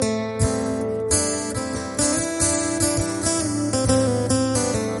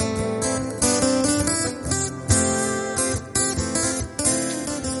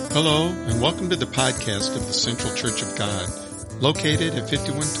Hello, and welcome to the podcast of the Central Church of God, located at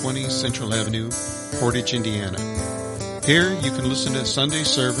 5120 Central Avenue, Portage, Indiana. Here, you can listen to Sunday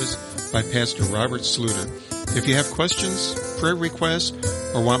service by Pastor Robert Sluder. If you have questions, prayer requests,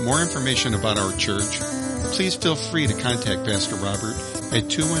 or want more information about our church, please feel free to contact Pastor Robert at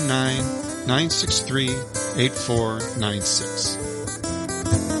 219-963-8496.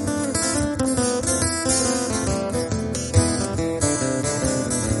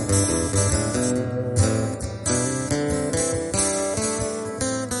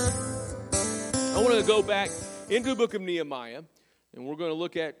 Go back into the book of Nehemiah, and we're going to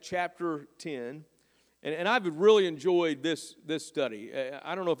look at chapter 10. And I've really enjoyed this study.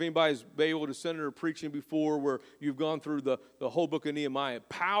 I don't know if anybody's been able to sit under preaching before where you've gone through the whole book of Nehemiah.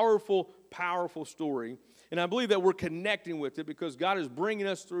 Powerful, powerful story. And I believe that we're connecting with it because God is bringing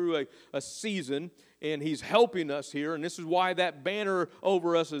us through a season, and He's helping us here. And this is why that banner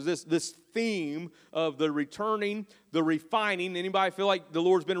over us is this theme of the returning, the refining. Anybody feel like the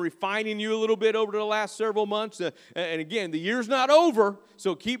Lord's been refining you a little bit over the last several months? And again, the year's not over,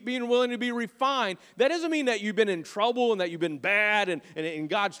 so keep being willing to be refined. That doesn't mean that you've been in trouble and that you've been bad and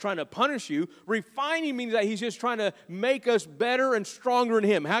God's trying to punish you. Refining means that He's just trying to make us better and stronger in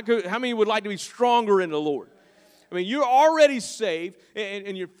Him. How many would like to be stronger in the Lord? I mean, you're already saved,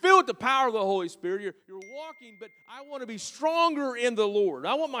 and you're filled with the power of the Holy Spirit. You're walking, but I want to be stronger in the Lord.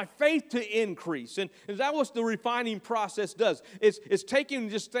 I want my faith to increase, and that's what the refining process does. It's taking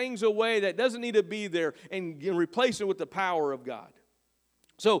just things away that doesn't need to be there and replacing it with the power of God.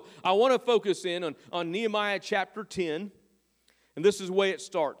 So I want to focus in on Nehemiah chapter 10, and this is the way it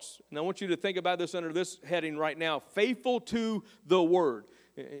starts. And I want you to think about this under this heading right now, faithful to the Word.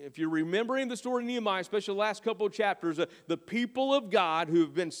 If you're remembering the story of Nehemiah, especially the last couple of chapters, the people of God who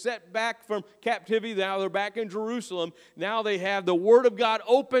have been set back from captivity, now they're back in Jerusalem. Now they have the Word of God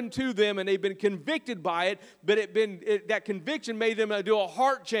open to them, and they've been convicted by it. But that conviction made them do a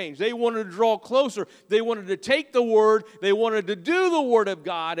heart change. They wanted to draw closer. They wanted to take the Word. They wanted to do the Word of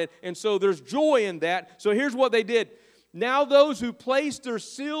God, and so there's joy in that. So here's what they did. Now those who placed their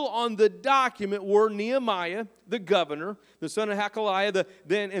seal on the document were Nehemiah, the governor, the son of Hakaliah,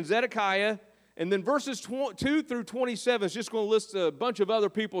 and Zedekiah. And then verses 2 through 27 is just going to list a bunch of other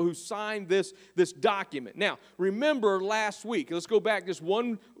people who signed this document. Now, remember last week, let's go back just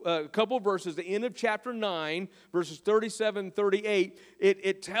couple verses, the end of chapter 9, verses 37 and 38.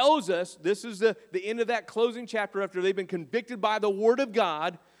 It tells us, this is the end of that closing chapter after they've been convicted by the Word of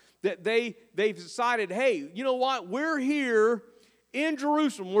God, that they've decided, hey, you know what? We're here in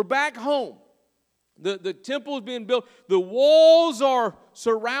Jerusalem. We're back home. The temple is being built. The walls are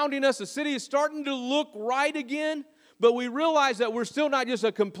surrounding us. The city is starting to look right again. But we realize that we're still not just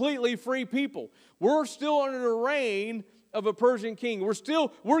a completely free people. We're still under the reign of a Persian king.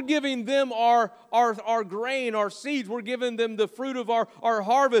 We're giving them our grain, our seeds. We're giving them the fruit of our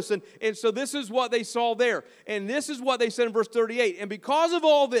harvest. And so this is what they saw there. And this is what they said in verse 38. And because of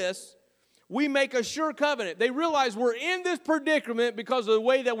all this, we make a sure covenant. They realize we're in this predicament because of the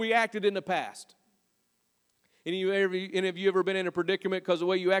way that we acted in the past. Any of you ever been in a predicament because of the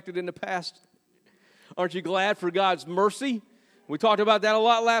way you acted in the past? Aren't you glad for God's mercy? We talked about that a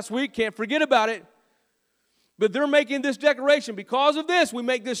lot last week. Can't forget about it. But they're making this declaration. Because of this, we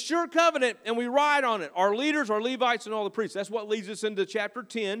make this sure covenant and we ride on it. Our leaders, our Levites, and all the priests. That's what leads us into chapter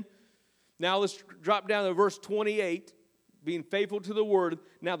 10. Now let's drop down to verse 28. Being faithful to the word.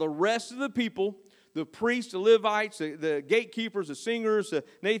 Now the rest of the people, the priests, the Levites, the gatekeepers, the singers, the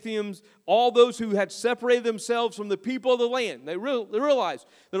Nathians, all those who had separated themselves from the people of the land. They realized,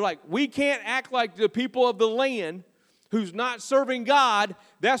 they're like, we can't act like the people of the land who's not serving God.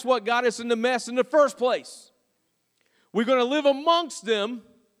 That's what got us in the mess in the first place. We're going to live amongst them,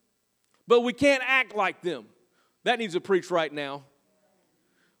 but we can't act like them. That needs to preach right now.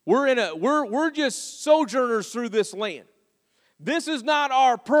 We're just sojourners through this land. This is not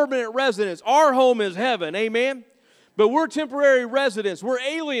our permanent residence. Our home is heaven, amen? But we're temporary residents. We're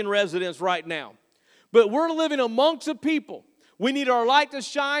alien residents right now. But we're living amongst the people. We need our light to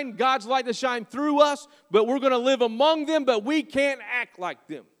shine, God's light to shine through us, but we're going to live among them, but we can't act like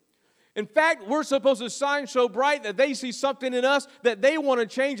them. In fact, we're supposed to shine so bright that they see something in us that they want to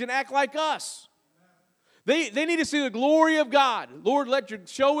change and act like us. They need to see the glory of God. Lord,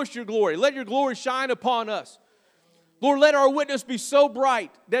 show us your glory. Let your glory shine upon us. Lord, let our witness be so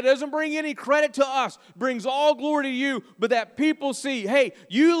bright that doesn't bring any credit to us, brings all glory to you, but that people see, hey,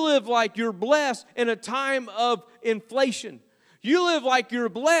 you live like you're blessed in a time of inflation. You live like you're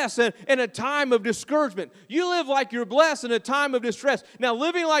blessed in a time of discouragement. You live like you're blessed in a time of distress. Now,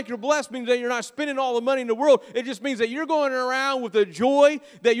 living like you're blessed means that you're not spending all the money in the world. It just means that you're going around with a joy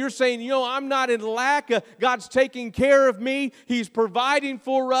that you're saying, I'm not in lack. God's taking care of me. He's providing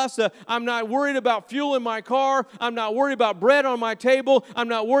for us. I'm not worried about fuel in my car. I'm not worried about bread on my table. I'm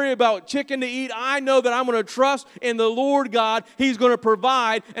not worried about chicken to eat. I know that I'm going to trust in the Lord God. He's going to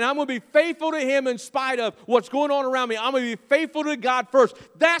provide, and I'm going to be faithful to Him in spite of what's going on around me. I'm going to be faithful to God first.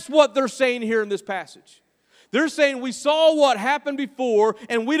 That's what they're saying here in this passage. They're saying we saw what happened before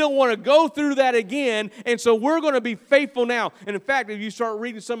and we don't want to go through that again, and so we're going to be faithful now. And in fact, if you start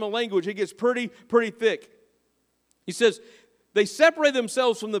reading some of the language, it gets pretty thick. He says, they separate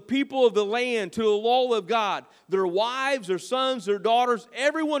themselves from the people of the land to the law of God, their wives, their sons, their daughters,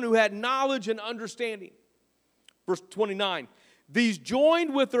 everyone who had knowledge and understanding. Verse 29. These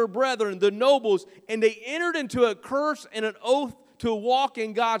joined with their brethren, the nobles, and they entered into a curse and an oath to walk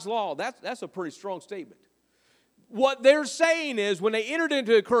in God's law. That's a pretty strong statement. What they're saying is when they entered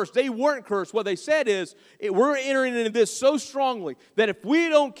into a curse, they weren't cursed. What they said is, we're entering into this so strongly that if we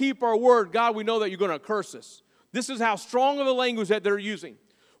don't keep our word, God, we know that you're going to curse us. This is how strong of a language that they're using.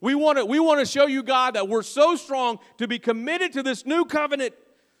 We want to show you, God, that we're so strong to be committed to this new covenant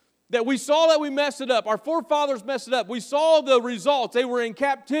that we saw that we messed it up. Our forefathers messed it up. We saw the results. They were in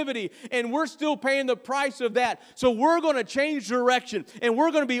captivity, and we're still paying the price of that. So we're going to change direction, and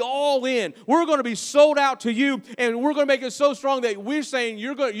we're going to be all in. We're going to be sold out to you, and we're going to make it so strong that we're saying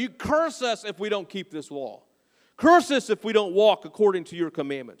you curse us if we don't keep this law. Curse us if we don't walk according to your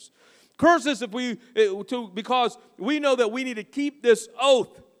commandments. Curse us because we know that we need to keep this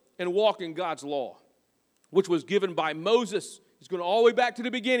oath and walk in God's law, which was given by Moses. He's going all the way back to the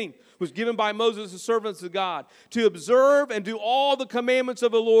beginning. Was given by Moses, the servants of God, to observe and do all the commandments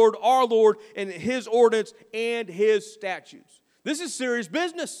of the Lord, our Lord, and His ordinance and His statutes. This is serious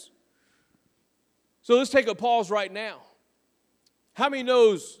business. So let's take a pause right now. How many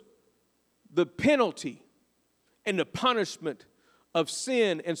knows the penalty and the punishment of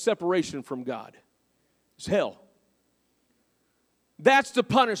sin and separation from God? It's hell. That's the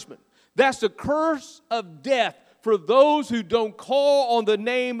punishment. That's the curse of death for those who don't call on the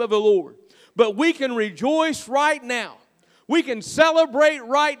name of the Lord. But we can rejoice right now. We can celebrate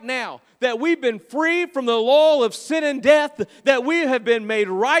right now that we've been free from the law of sin and death, that we have been made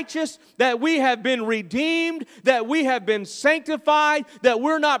righteous, that we have been redeemed, that we have been sanctified, that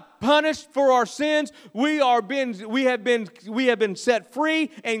we're not punished for our sins. We have been set free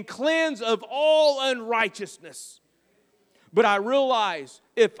and cleansed of all unrighteousness. But I realize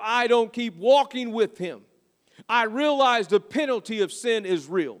if I don't keep walking with Him, I realize the penalty of sin is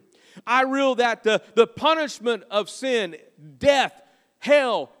real. I realize that the punishment of sin, death,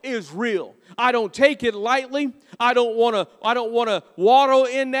 hell is real. I don't take it lightly. I don't want to waddle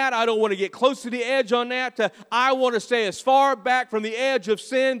in that. I don't want to get close to the edge on that. I want to stay as far back from the edge of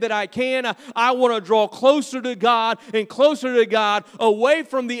sin that I can. I want to draw closer to God and closer to God, away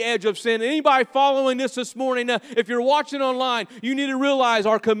from the edge of sin. Anybody following this morning, if you're watching online, you need to realize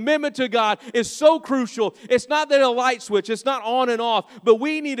our commitment to God is so crucial. It's not that a light switch. It's not on and off. But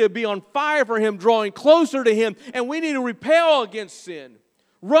we need to be on fire for Him, drawing closer to Him. And we need to repel against sin.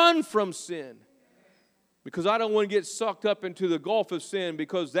 Run from sin. Because I don't want to get sucked up into the gulf of sin,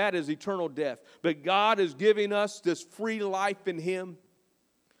 because that is eternal death. But God is giving us this free life in Him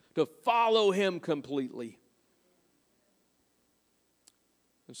to follow Him completely.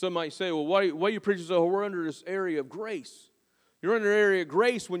 And some might say, well, why are you preaching so? We're under this area of grace. You're under the area of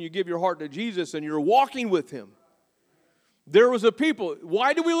grace when you give your heart to Jesus and you're walking with Him. There was a people.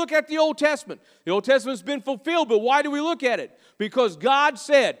 Why do we look at the Old Testament? The Old Testament's been fulfilled, but why do we look at it? Because God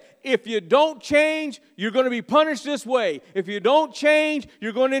said, if you don't change, you're going to be punished this way. If you don't change,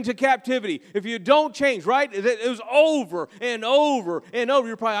 you're going into captivity. If you don't change, right? It was over and over and over.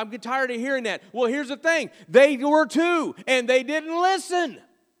 You're probably, I'm getting tired of hearing that. Well, here's the thing. They were too, and they didn't listen.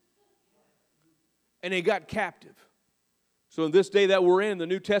 And they got captive. So in this day that we're in, the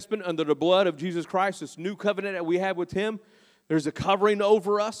New Testament, under the blood of Jesus Christ, this new covenant that we have with Him, there's a covering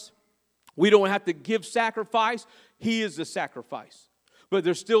over us. We don't have to give sacrifice. He is the sacrifice. But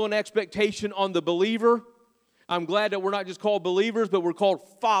there's still an expectation on the believer. I'm glad that we're not just called believers, but we're called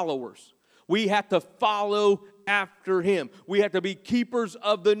followers. We have to follow after Him. We have to be keepers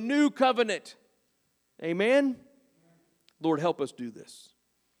of the new covenant. Amen? Lord, help us do this.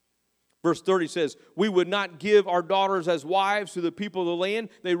 Verse 30 says, we would not give our daughters as wives to the people of the land.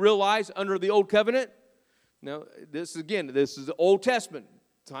 They realized under the old covenant. Now, this is the Old Testament.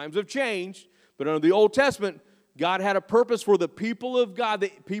 Times have changed. But under the Old Testament, God had a purpose for the people of God,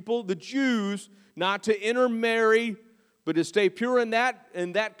 the Jews, not to intermarry but to stay pure in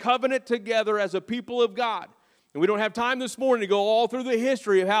that covenant together as a people of God. And we don't have time this morning to go all through the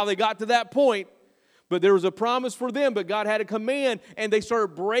history of how they got to that point. But there was a promise for them, but God had a command, and they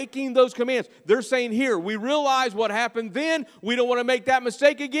started breaking those commands. They're saying here, we realize what happened then. We don't want to make that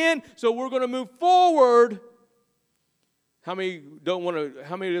mistake again, so we're going to move forward. How many doesn't want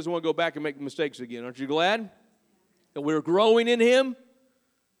to go back and make mistakes again? Aren't you glad that we're growing in Him?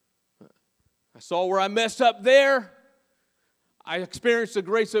 I saw where I messed up there. I experienced the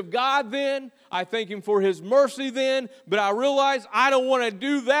grace of God then. I thank Him for His mercy then, but I realized I don't want to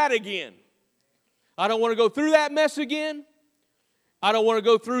do that again. I don't want to go through that mess again. I don't want to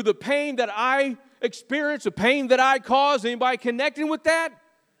go through the pain that I experienced, the pain that I caused. Anybody connecting with that?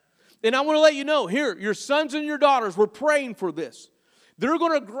 And I want to let you know, here, your sons and your daughters, we're praying for this. They're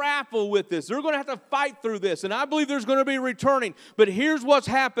going to grapple with this. They're going to have to fight through this. And I believe there's going to be returning. But here's what's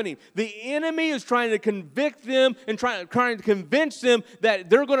happening. The enemy is trying to convict them and trying to convince them that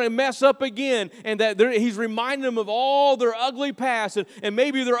they're going to mess up again. And that he's reminding them of all their ugly past and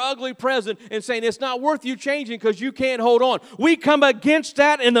maybe their ugly present and saying it's not worth you changing because you can't hold on. We come against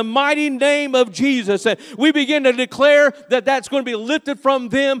that in the mighty name of Jesus. And we begin to declare that that's going to be lifted from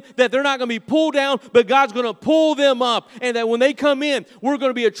them, that they're not going to be pulled down, but God's going to pull them up. And that when they come in, we're going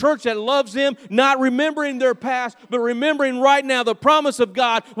to be a church that loves them, not remembering their past, but remembering right now the promise of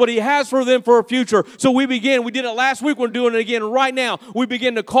God, what He has for them for a future. So we did it last week, we're doing it again right now. We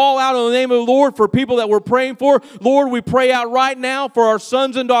begin to call out in the name of the Lord for people that we're praying for. Lord, we pray out right now for our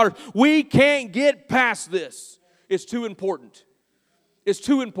sons and daughters. We can't get past this. It's too important. It's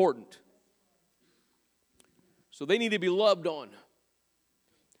too important. So they need to be loved on,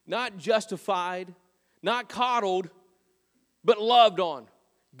 not justified, not coddled, but loved on.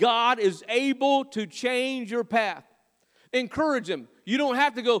 God is able to change your path. Encourage them. You don't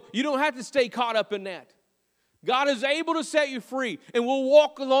have to stay caught up in that. God is able to set you free, and we'll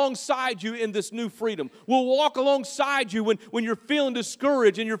walk alongside you in this new freedom. We'll walk alongside you when you're feeling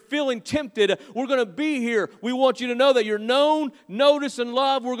discouraged and you're feeling tempted. We're going to be here. We want you to know that you're known, noticed, and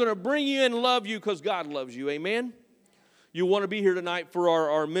loved. We're going to bring you in and love you because God loves you. Amen? You want to be here tonight for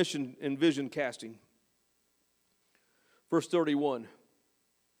our mission and vision casting. Verse 31,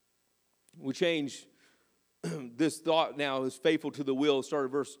 we change this thought now is faithful to the will. Start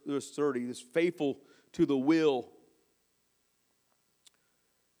at verse 30, this faithful to the will.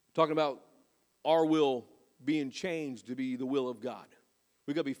 Talking about our will being changed to be the will of God.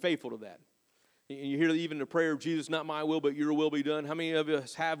 We've got to be faithful to that. And you hear even the prayer of Jesus, not my will, but your will be done. How many of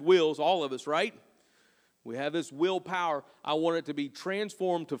us have wills? All of us, right? We have this willpower. I want it to be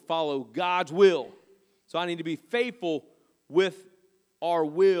transformed to follow God's will. So I need to be faithful with our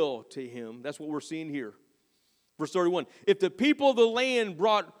will to Him. That's what we're seeing here. Verse 31, if the people of the land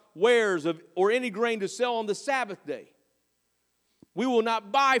brought wares or any grain to sell on the Sabbath day, we will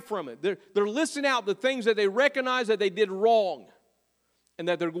not buy from it. They're listing out the things that they recognize that they did wrong and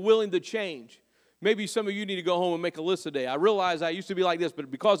that they're willing to change. Maybe some of you need to go home and make a list today. I realize I used to be like this,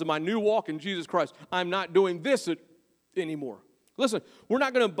 but because of my new walk in Jesus Christ, I'm not doing this anymore. Listen, we're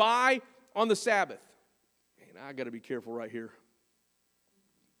not going to buy on the Sabbath. I got to be careful right here.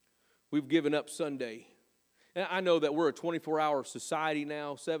 We've given up Sunday. And I know that we're a 24-hour society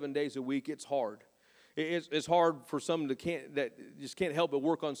now, 7 days a week. It's hard. It's hard for some that just can't help but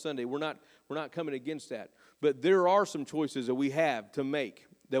work on Sunday. We're not coming against that. But there are some choices that we have to make,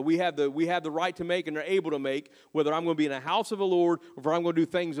 that we have the right to make and are able to make, whether I'm going to be in the house of the Lord or if I'm going to do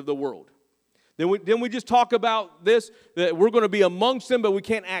things of the world. Then we just talk about this, that we're going to be amongst them, but we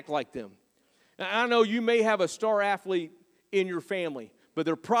can't act like them. I know you may have a star athlete in your family, but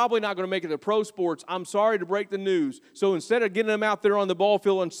they're probably not going to make it to pro sports. I'm sorry to break the news. So instead of getting them out there on the ball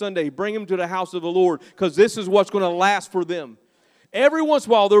field on Sunday, bring them to the house of the Lord because this is what's going to last for them. Every once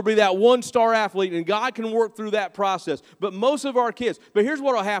in a while, there'll be that one star athlete, and God can work through that process. But most of our kids, but here's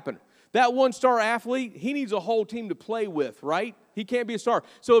what will happen. That one star athlete, he needs a whole team to play with, right? He can't be a star.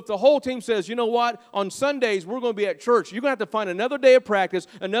 So if the whole team says, you know what, on Sundays we're going to be at church, you're going to have to find another day of practice,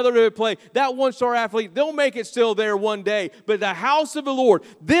 another day of play. That one star athlete, they'll make it still there one day. But the house of the Lord,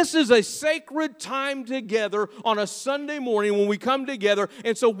 this is a sacred time together on a Sunday morning when we come together.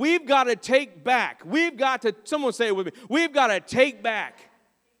 And so we've got to take back. Someone say it with me, we've got to take back.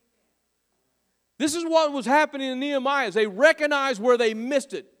 This is what was happening in Nehemiah. They recognized where they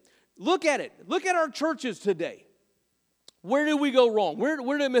missed it. Look at it. Look at our churches today. Where did we go wrong? Where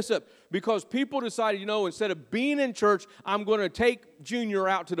did they mess up? Because people decided, instead of being in church, I'm going to take Junior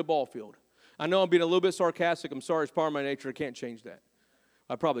out to the ball field. I know I'm being a little bit sarcastic. I'm sorry, it's part of my nature. I can't change that.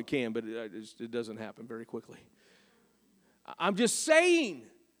 I probably can, but it doesn't happen very quickly. I'm just saying,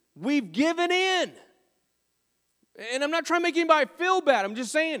 we've given in. And I'm not trying to make anybody feel bad. I'm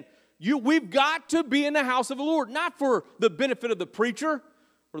just saying, we've got to be in the house of the Lord, not for the benefit of the preacher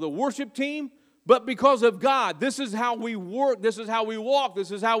or the worship team, but because of God. This is how we work. This is how we walk.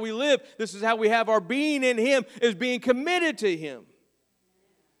 This is how we live. This is how we have our being in Him, is being committed to Him.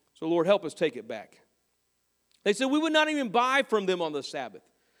 So Lord, help us take it back. They said we would not even buy from them on the Sabbath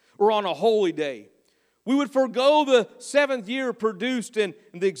or on a holy day. We would forego the seventh year produced and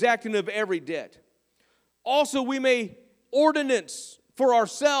the exacting of every debt. Also, we may ordinance for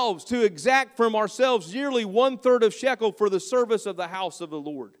ourselves to exact from ourselves yearly 1/3 of shekel for the service of the house of the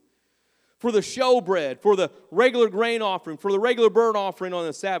Lord, for the showbread, for the regular grain offering, for the regular burnt offering on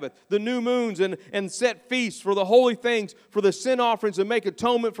the Sabbath, the new moons and set feasts, for the holy things, for the sin offerings, and make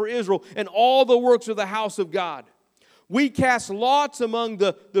atonement for Israel, and all the works of the house of God. We cast lots among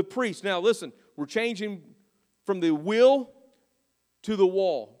the priests. Now listen, we're changing from the will to the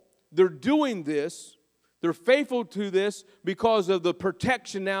wall. They're doing this. They're faithful to this because of the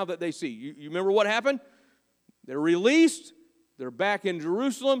protection now that they see. You remember what happened? They're released. They're back in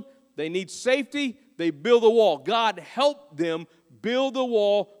Jerusalem. They need safety. They build a wall. God helped them build the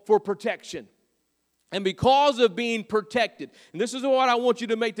wall for protection. And because of being protected, and this is what I want you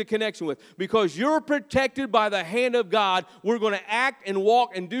to make the connection with, because you're protected by the hand of God, we're going to act and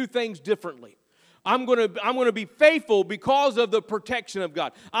walk and do things differently. I'm going to be faithful because of the protection of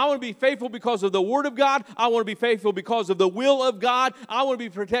God. I want to be faithful because of the Word of God. I want to be faithful because of the will of God. I want to be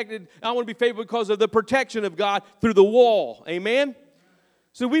protected. I want to be faithful because of the protection of God through the wall. Amen?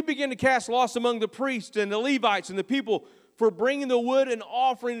 So we begin to cast lots among the priests and the Levites and the people for bringing the wood and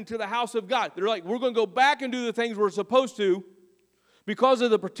offering into the house of God. They're like, we're going to go back and do the things we're supposed to. Because of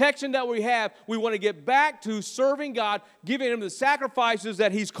the protection that we have, we want to get back to serving God, giving Him the sacrifices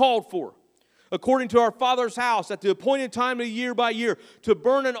that He's called for. According to our Father's house, at the appointed time of year by year, to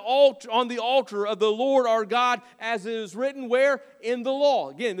burn an altar on the altar of the Lord our God, as it is written where? In the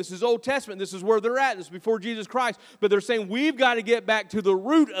law. Again, this is Old Testament. This is where they're at. This is before Jesus Christ. But they're saying we've got to get back to the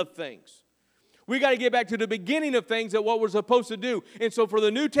root of things. We got to get back to the beginning of things, at what we're supposed to do. And so for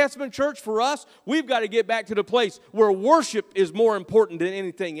the New Testament church, for us, we've got to get back to the place where worship is more important than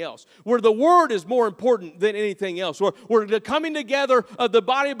anything else, where the Word is more important than anything else, where the coming together of the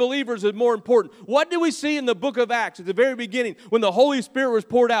body of believers is more important. What do we see in the book of Acts at the very beginning when the Holy Spirit was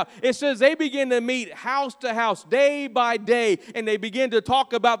poured out? It says they began to meet house to house, day by day, and they began to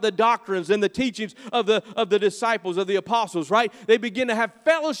talk about the doctrines and the teachings of the disciples, of the apostles, right? They begin to have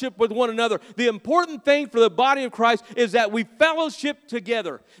fellowship with one another. The important thing for the body of Christ is that we fellowship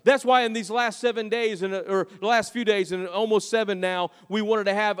together. That's why in these last 7 days, or the last few days, and almost 7 now, we wanted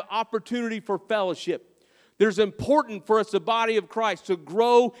to have opportunity for fellowship. There's important for us, the body of Christ, to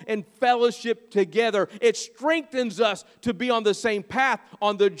grow and fellowship together. It strengthens us to be on the same path,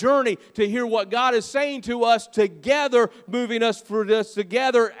 on the journey, to hear what God is saying to us together, moving us through this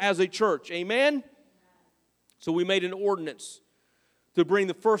together as a church. Amen? So we made an ordinance to bring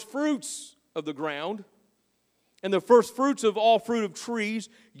the first fruits of the ground and the first fruits of all fruit of trees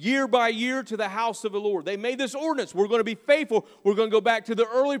year by year to the house of the Lord. They made this ordinance. We're going to be faithful. We're going to go back to the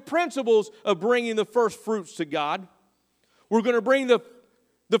early principles of bringing the first fruits to God. We're going to bring the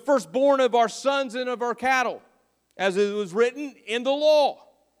firstborn of our sons and of our cattle, as it was written in the law,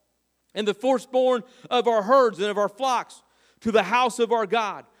 and the firstborn of our herds and of our flocks to the house of our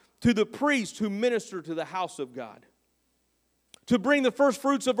God, to the priests who minister to the house of God. To bring the first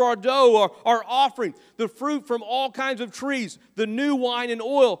fruits of our dough, our offering, the fruit from all kinds of trees, the new wine and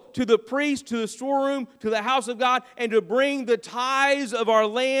oil, to the priest, to the storeroom, to the house of God, and to bring the tithes of our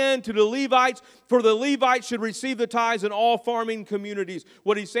land to the Levites, for the Levites should receive the tithes in all farming communities.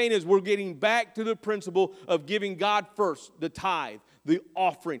 What he's saying is we're getting back to the principle of giving God first, the tithe, the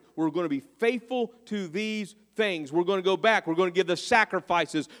offering. We're going to be faithful to these things. We're going to go back. We're going to give the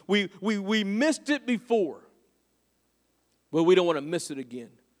sacrifices. We missed it before. But we don't want to miss it again.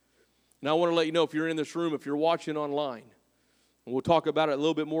 And I want to let you know, if you're in this room, if you're watching online, and we'll talk about it a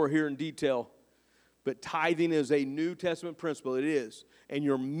little bit more here in detail, but tithing is a New Testament principle. It is. And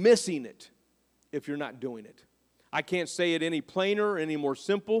you're missing it if you're not doing it. I can't say it any plainer, any more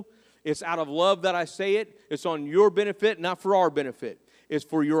simple. It's out of love that I say it. It's on your benefit, not for our benefit. It's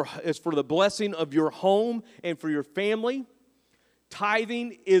for the blessing of your home and for your family.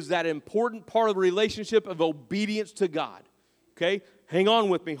 Tithing is that important part of the relationship of obedience to God. Okay, hang on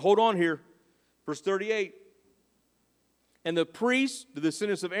with me. Hold on here. Verse 38. And the priests, the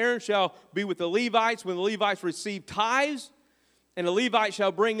descendants of Aaron, shall be with the Levites when the Levites receive tithes. And the Levites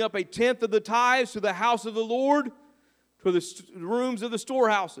shall bring up 1/10 of the tithes to the house of the Lord, to the rooms of the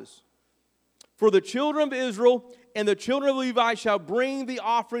storehouses. For the children of Israel and the children of Levi shall bring the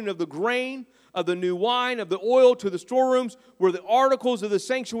offering of the grain, of the new wine, of the oil to the storerooms, where the articles of the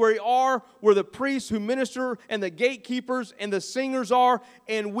sanctuary are, where the priests who minister and the gatekeepers and the singers are,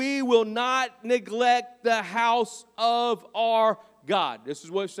 and we will not neglect the house of our God. This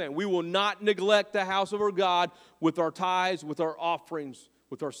is what it's saying. We will not neglect the house of our God with our tithes, with our offerings,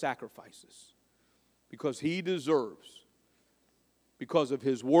 with our sacrifices, because He deserves, because of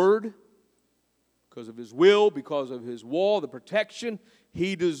His word, because of His will, because of His wall, the protection,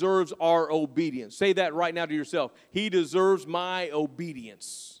 He deserves our obedience. Say that right now to yourself. He deserves my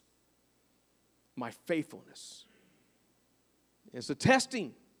obedience, my faithfulness. It's a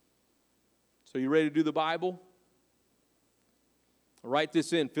testing. So you ready to do the Bible? Write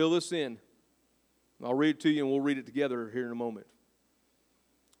this in, fill this in. I'll read it to you and we'll read it together here in a moment.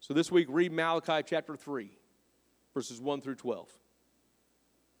 So this week, read Malachi chapter 3, verses 1 through 12.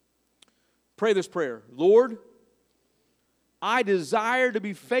 Pray this prayer. Lord, I desire to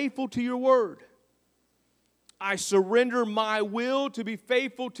be faithful to your word. I surrender my will to be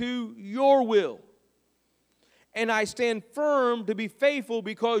faithful to your will. And I stand firm to be faithful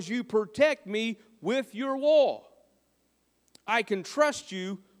because you protect me with your wall. I can trust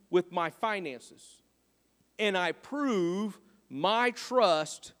you with my finances. And I prove my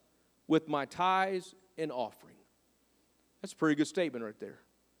trust with my tithes and offering. That's a pretty good statement right there.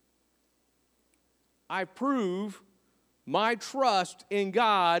 I prove my trust in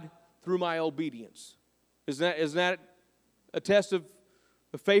God through my obedience. Isn't that a test of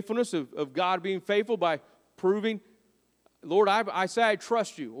the faithfulness of God being faithful by proving, Lord, I say I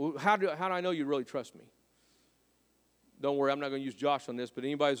trust you. Well, how do I know you really trust me? Don't worry, I'm not going to use Josh on this, but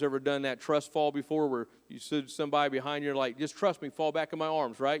anybody who's ever done that trust fall before where you stood somebody behind you like, just trust me, fall back in my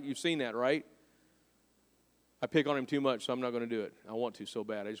arms, right? You've seen that, right? I pick on him too much, so I'm not going to do it. I want to so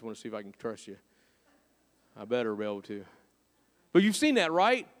bad. I just want to see if I can trust you. I better be able to. But you've seen that,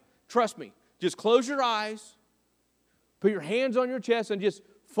 right? Trust me. Just close your eyes, put your hands on your chest, and just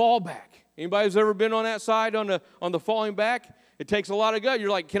fall back. Anybody who's ever been on that side on the falling back? It takes a lot of gut. You're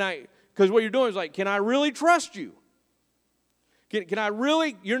like, because what you're doing is like, can I really trust you? Can I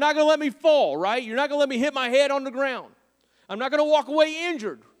really, you're not going to let me fall, right? You're not going to let me hit my head on the ground. I'm not going to walk away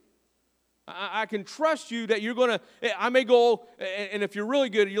injured. I can trust you that you're going to, I may go, and if you're really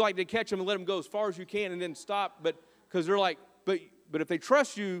good, you like to catch them and let them go as far as you can and then stop, but because they're like, but if they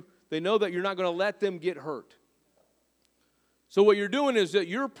trust you, they know that you're not going to let them get hurt. So what you're doing is that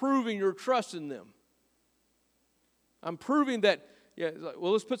you're proving your trust in them. I'm proving that,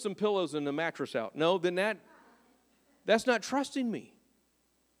 well, let's put some pillows in the mattress out. No, then that's not trusting me.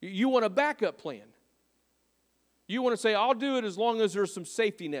 You want a backup plan. You want to say, I'll do it as long as there's some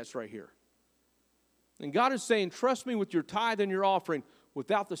safety nets right here. And God is saying, trust me with your tithe and your offering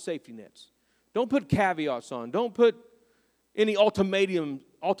without the safety nets. Don't put caveats on. Don't put any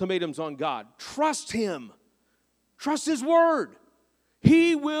ultimatums on God. Trust Him. Trust His word.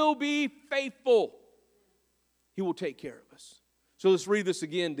 He will be faithful. He will take care of us. So let's read this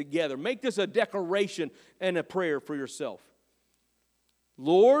again together. Make this a declaration and a prayer for yourself.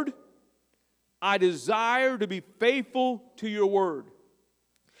 Lord, I desire to be faithful to your word.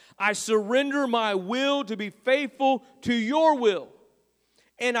 I surrender my will to be faithful to your will.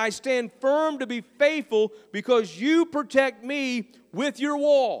 And I stand firm to be faithful because you protect me with your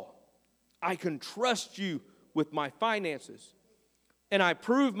wall. I can trust you with my finances. And I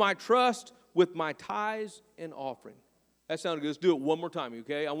prove my trust with my tithes and offering. That sounded good. Let's do it one more time,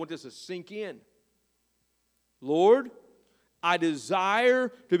 okay? I want this to sink in. Lord, I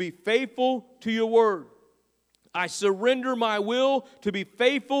desire to be faithful to your word. I surrender my will to be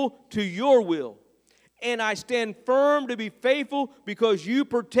faithful to your will. And I stand firm to be faithful because you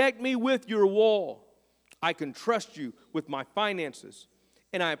protect me with your wall. I can trust you with my finances.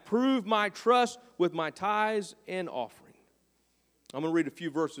 And I prove my trust with my tithes and offering. I'm going to read a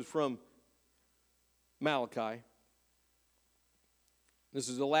few verses from Malachi. This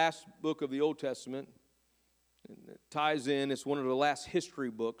is the last book of the Old Testament. It ties in. It's one of the last history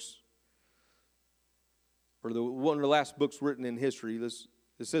books. Or one of the last books written in history.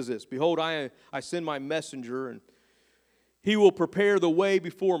 It says this, Behold, I send my messenger, and he will prepare the way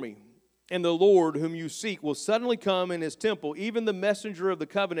before me. And the Lord whom you seek will suddenly come in his temple, even the messenger of the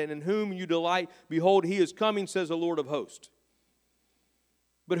covenant in whom you delight. Behold, he is coming, says the Lord of hosts.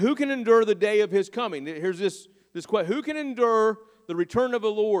 But who can endure the day of his coming? Here's this question. Who can endure the return of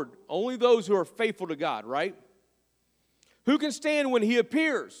the Lord? Only those who are faithful to God, right? Who can stand when he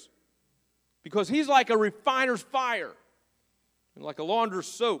appears? Because he's like a refiner's fire and like a launderer's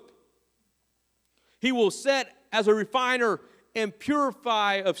soap. He will set as a refiner and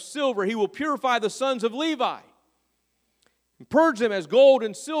purify of silver. He will purify the sons of Levi and purge them as gold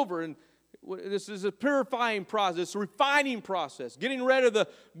and silver. And This is a purifying process, a refining process, getting rid of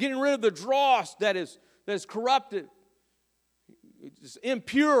the dross that is corrupted. It's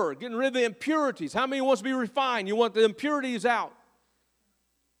impure, getting rid of the impurities. How many wants to be refined? You want the impurities out.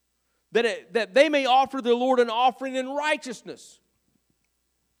 That they may offer the Lord an offering in righteousness.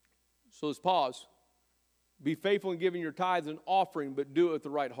 So let's pause. Be faithful in giving your tithes and offering, but do it with the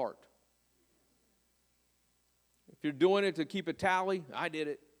right heart. If you're doing it to keep a tally, I did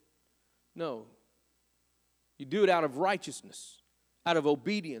it. No. You do it out of righteousness, out of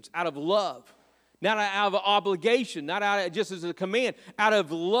obedience, out of love. Not out of obligation, not out of just as a command, out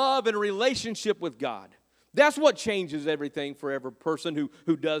of love and relationship with God. That's what changes everything for every person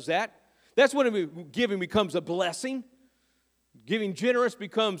who does that. That's when giving becomes a blessing. Giving generous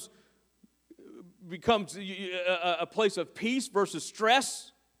becomes a place of peace versus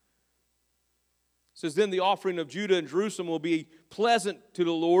stress. It says, then the offering of Judah and Jerusalem will be pleasant to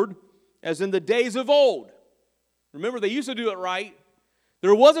the Lord, as in the days of old. Remember, they used to do it right.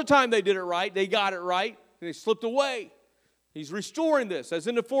 There was a time they did it right. They got it right, and they slipped away. He's restoring this, as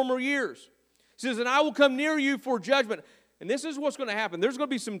in the former years. He says, and I will come near you for judgment. And this is what's going to happen. There's going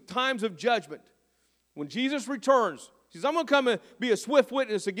to be some times of judgment. When Jesus returns, he says, I'm going to come and be a swift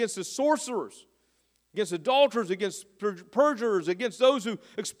witness against the sorcerers, against adulterers, against perjurers, against those who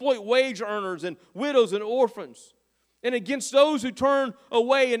exploit wage earners and widows and orphans, and against those who turn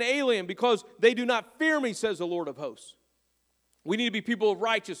away and alien because they do not fear me, says the Lord of hosts. We need to be people of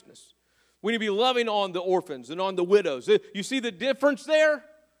righteousness. We need to be loving on the orphans and on the widows. You see the difference there?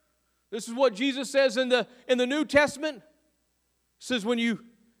 This is what Jesus says in the New Testament. It says when you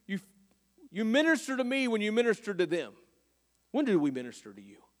minister to me, when you minister to them. When did we minister to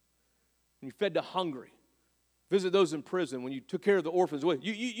you? When you fed the hungry, visit those in prison, when you took care of the orphans.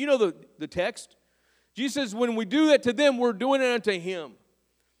 You know the text. Jesus says when we do that to them, we're doing it unto Him.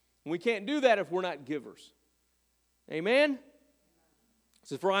 And we can't do that if we're not givers. Amen? It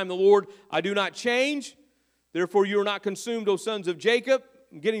says, for I am the Lord, I do not change. Therefore you are not consumed, O sons of Jacob.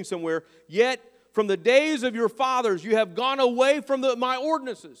 I'm getting somewhere. Yet from the days of your fathers you have gone away from my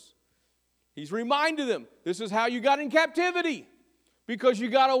ordinances. He's reminded them, this is how you got in captivity. Because you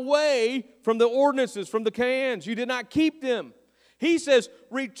got away from the ordinances, from the commands. You did not keep them. He says,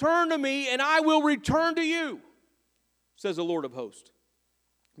 return to me and I will return to you, says the Lord of hosts.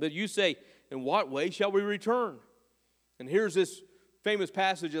 But you say, in what way shall we return? And here's this famous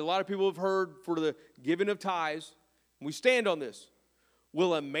passage that a lot of people have heard for the giving of tithes. We stand on this.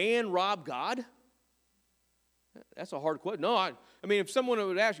 Will a man rob God? That's a hard question. No, I mean, if someone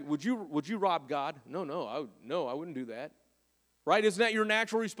would ask you, would you rob God? No, I wouldn't do that. Right? Isn't that your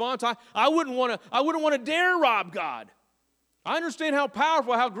natural response? I wouldn't want to dare rob God. I understand how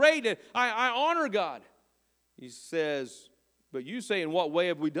powerful, how great, and I honor God. He says, but you say, in what way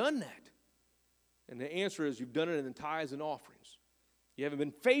have we done that? And the answer is, you've done it in tithes and offerings. You haven't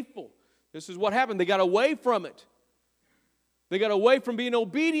been faithful. This is what happened. They got away from it. They got away from being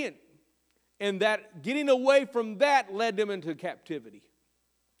obedient. And that getting away from that led them into captivity.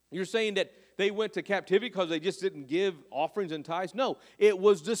 You're saying that they went to captivity because they just didn't give offerings and tithes? No, it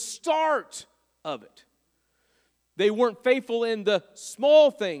was the start of it. They weren't faithful in the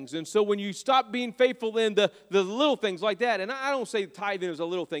small things. And so when you stop being faithful in the little things like that, and I don't say tithing is a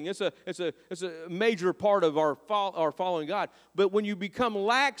little thing. It's a major part of our following God. But when you become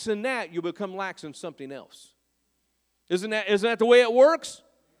lax in that, you become lax in something else. Isn't that the way it works?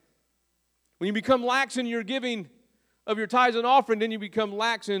 When you become lax in your giving of your tithes and offering, then you become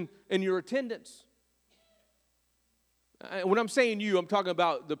lax in your attendance. When I'm saying you, I'm talking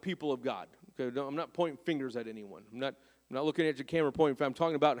about the people of God. Okay, I'm not pointing fingers at anyone. I'm not looking at your camera pointing. I'm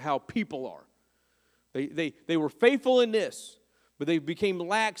talking about how people are. They were faithful in this, but they became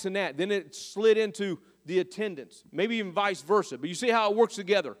lax in that. Then it slid into the attendance, maybe even vice versa. But you see how it works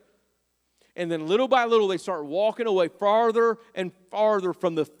together. And then little by little, they start walking away farther and farther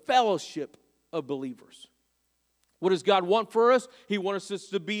from the fellowship of believers. What does God want for us? He wants us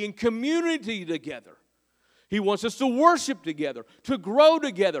to be in community together. He wants us to worship together, to grow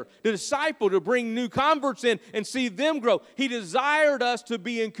together, to disciple, to bring new converts in and see them grow. He desired us to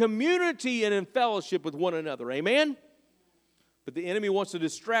be in community and in fellowship with one another. Amen? But the enemy wants to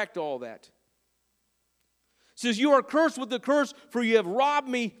distract all that. It says, you are cursed with the curse, for you have robbed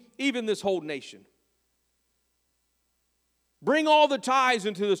me, even this whole nation. Bring all the tithes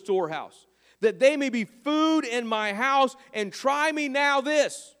into the storehouse, that they may be food in my house, and try me now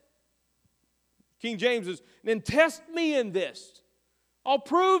this. King James says, then test me in this. I'll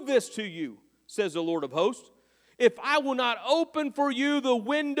prove this to you, says the Lord of hosts. If I will not open for you the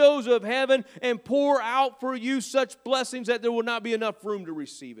windows of heaven and pour out for you such blessings that there will not be enough room to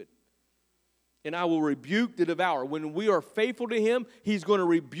receive it. and I will rebuke the devourer. When we are faithful to him, he's going to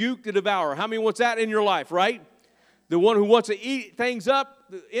rebuke the devourer. How many wants that in your life, right? The one who wants to eat things up,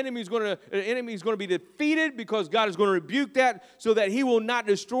 the enemy is going to be defeated because God is going to rebuke that so that he will not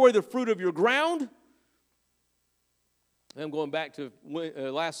destroy the fruit of your ground. I'm going back to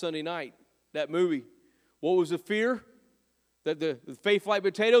last Sunday night, that movie. What was the fear? That the faith like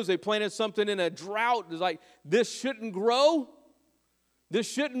potatoes, they planted something in a drought. It's like, this shouldn't grow. This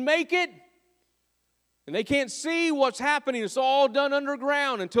shouldn't make it. And they can't see what's happening. It's all done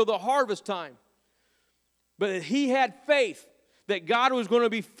underground until the harvest time. But he had faith that God was going to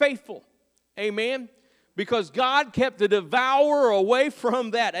be faithful. Amen? Because God kept the devourer away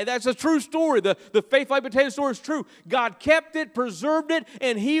from that. And that's a true story. The faith like potato story is true. God kept it, preserved it,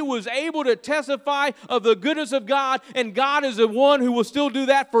 and he was able to testify of the goodness of God. And God is the one who will still do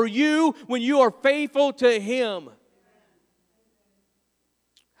that for you when you are faithful to him.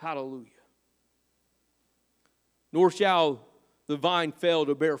 Hallelujah. Nor shall the vine fail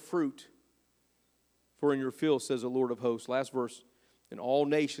to bear fruit. For in your field, says the Lord of hosts. Last verse. And all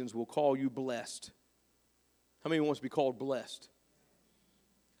nations will call you blessed. How many wants to be called blessed?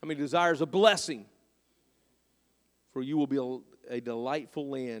 How many desires a blessing? For you will be a delightful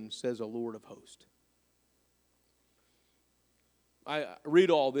land, says the Lord of hosts. I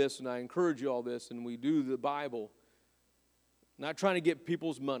read all this and I encourage you all this, and we do the Bible. Not trying to get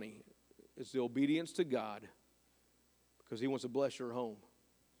people's money. It's the obedience to God because he wants to bless your home.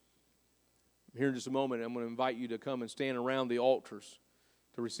 Here in just a moment, I'm going to invite you to come and stand around the altars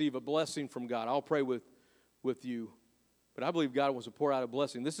to receive a blessing from God. I'll pray with you. But I believe God wants to pour out a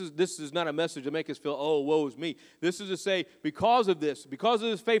blessing. This is not a message to make us feel, oh, woe is me. This is to say, because of this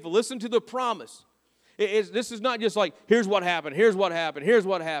faithful, listen to the promise. This is not just like, here's what happened, here's what happened, here's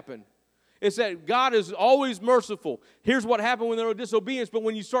what happened. It's that God is always merciful. Here's what happened when there was disobedience, but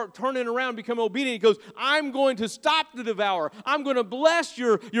when you start turning around and become obedient, he goes, I'm going to stop the devourer. I'm going to bless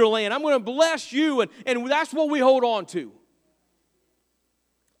your land. I'm going to bless you, and that's what we hold on to.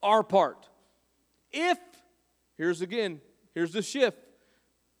 Our part. Here's the shift.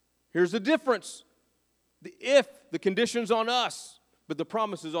 Here's the difference. The condition's on us, but the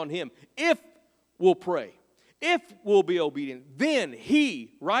promise is on him. If we'll pray, if we'll be obedient, then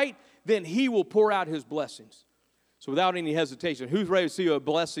he will pour out his blessings. So without any hesitation, who's ready to see a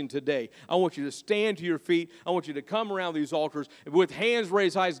blessing today? I want you to stand to your feet. I want you to come around these altars with hands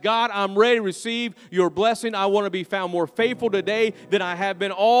raised high. God, I'm ready to receive your blessing. I want to be found more faithful today than I have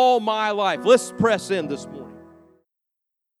been all my life. Let's press in this morning.